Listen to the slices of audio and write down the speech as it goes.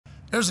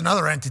There's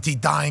another entity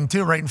dying,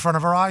 too, right in front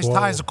of our eyes. Whoa.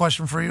 Ty has a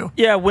question for you.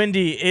 Yeah,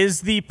 Windy,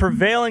 is the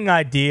prevailing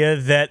idea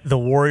that the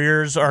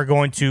Warriors are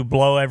going to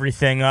blow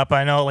everything up?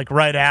 I know, like,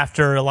 right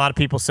after, a lot of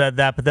people said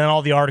that, but then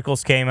all the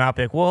articles came out,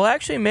 like, well,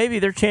 actually, maybe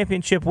their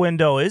championship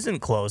window isn't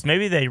closed.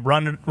 Maybe they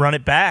run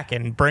it back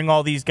and bring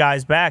all these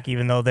guys back,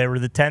 even though they were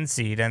the 10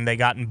 seed and they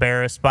got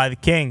embarrassed by the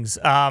Kings.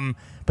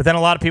 But then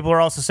a lot of people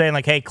are also saying,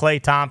 like, hey,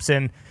 Klay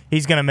Thompson,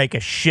 he's going to make a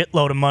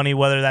shitload of money,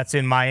 whether that's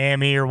in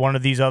Miami or one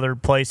of these other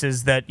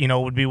places that,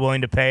 would be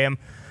willing to pay him.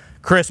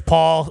 Chris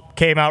Paul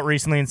came out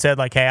recently and said,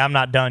 like, hey, I'm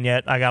not done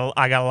yet. I got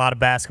a lot of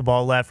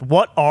basketball left.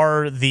 What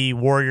are the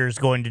Warriors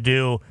going to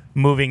do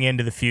moving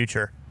into the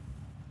future?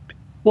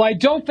 Well, I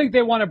don't think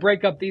they want to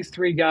break up these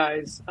three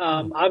guys.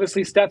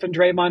 Obviously, Steph and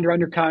Draymond are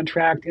under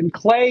contract, and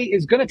Klay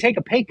is going to take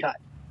a pay cut.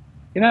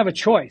 He doesn't have a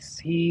choice.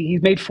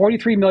 He's made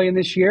 $43 million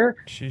this year.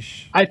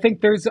 Sheesh. I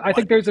think there's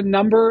a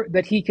number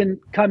that he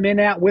can come in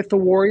at with the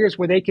Warriors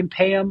where they can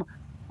pay him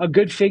a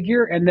good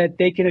figure and that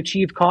they can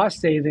achieve cost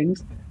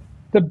savings.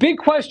 The big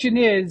question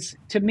is,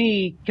 to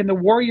me, can the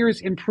Warriors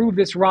improve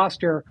this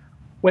roster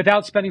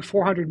without spending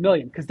 $400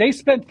 million? Because they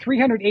spent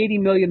 $380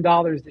 million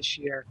this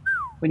year,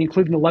 when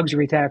including the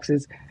luxury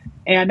taxes,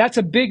 and that's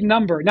a big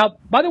number. Now,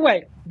 by the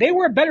way, they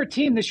were a better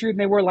team this year than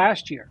they were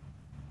last year.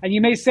 And you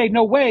may say,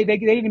 no way, they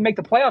didn't make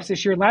the playoffs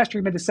this year. Last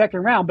year, they made the second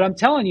round. But I'm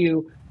telling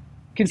you,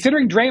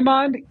 considering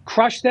Draymond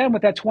crushed them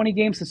with that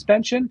 20-game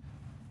suspension,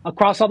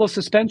 across all those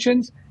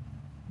suspensions,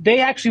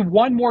 they actually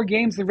won more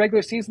games in the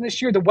regular season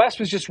this year. The West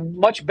was just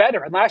much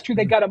better. And last year,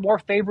 they got a more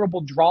favorable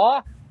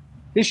draw.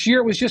 This year,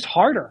 it was just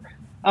harder.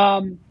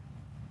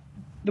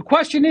 The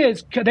question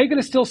is, are they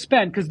going to still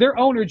spend? Because their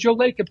owner, Joe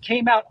Lacob,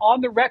 came out on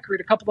the record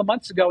a couple of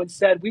months ago and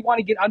said, we want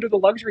to get under the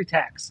luxury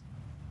tax.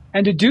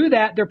 And to do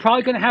that, they're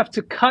probably going to have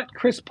to cut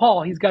Chris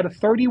Paul. He's got a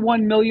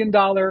 $31 million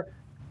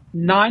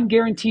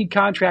non-guaranteed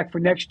contract for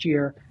next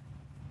year.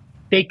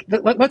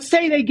 Let's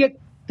say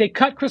they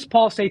cut Chris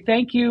Paul, say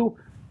thank you,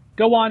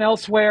 go on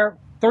elsewhere,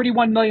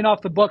 $31 million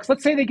off the books.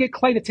 Let's say they get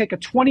Klay to take a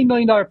 $20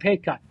 million pay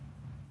cut.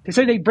 They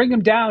say they bring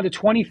him down to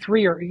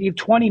 23 or even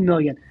 $20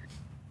 million.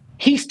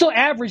 He still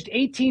averaged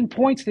 18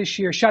 points this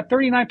year, shot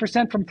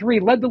 39% from three,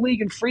 led the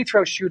league in free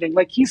throw shooting.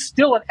 Like, he's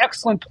still an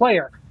excellent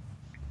player.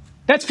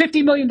 That's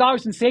 $50 million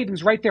in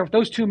savings right there with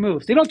those two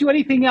moves. They don't do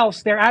anything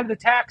else. They're out of the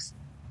tax,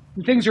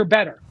 and things are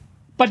better.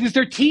 But is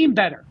their team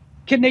better?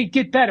 Can they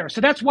get better?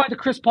 So that's why the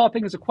Chris Paul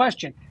thing is a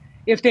question.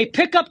 If they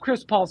pick up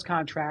Chris Paul's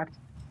contract,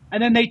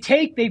 and then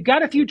they've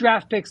got a few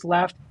draft picks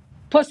left,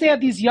 plus they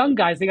have these young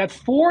guys. They got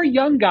 4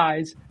 young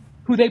guys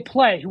who they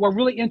play who are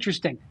really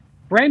interesting.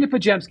 Brandon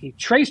Pajemski,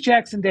 Trace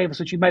Jackson-Davis,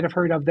 which you might have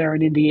heard of there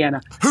in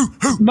Indiana,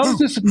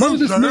 Moses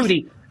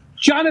Moody,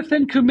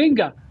 Jonathan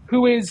Kuminga,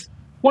 who is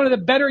one of the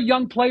better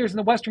young players in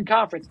the Western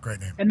Conference.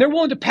 Great name. And they're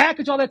willing to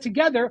package all that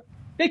together.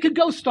 They could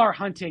go star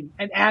hunting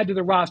and add to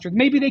the roster.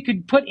 Maybe they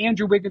could put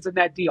Andrew Wiggins in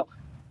that deal.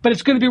 But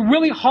it's going to be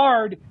really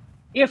hard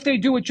if they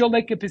do what Joe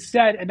Lacob has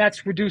said, and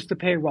that's reduce the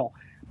payroll.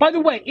 By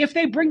the way, if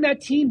they bring that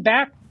team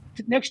back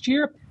next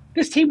year,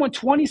 this team went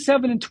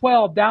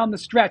 27-12 down the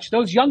stretch.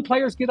 Those young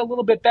players get a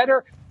little bit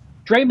better.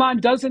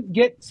 Draymond doesn't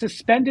get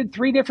suspended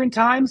 3 different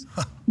times.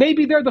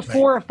 Maybe they're the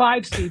 4 or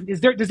 5 seed.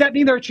 Does that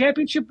mean they're a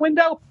championship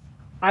window?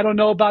 I don't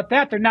know about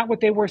that. They're not what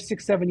they were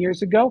 6-7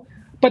 years ago.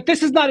 But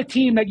this is not a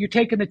team that you're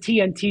taking the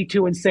TNT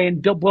to and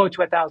saying, blow it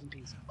to 1,000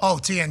 pieces. Oh,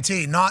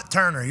 TNT, not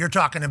Turner. You're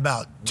talking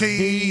about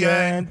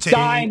TNT.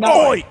 Dynamite.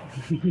 Oi!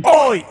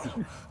 Oi!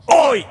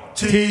 Oi!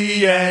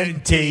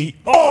 TNT.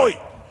 Oi!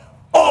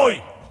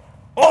 Oi!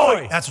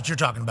 Oi! That's what you're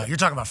talking about. You're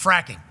talking about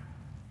fracking.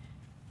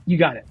 You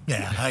got it.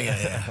 Yeah,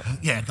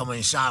 yeah, coming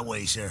in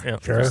sideways here. Yeah,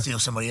 sure. Steal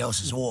somebody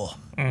else's oil.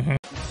 Mm-hmm.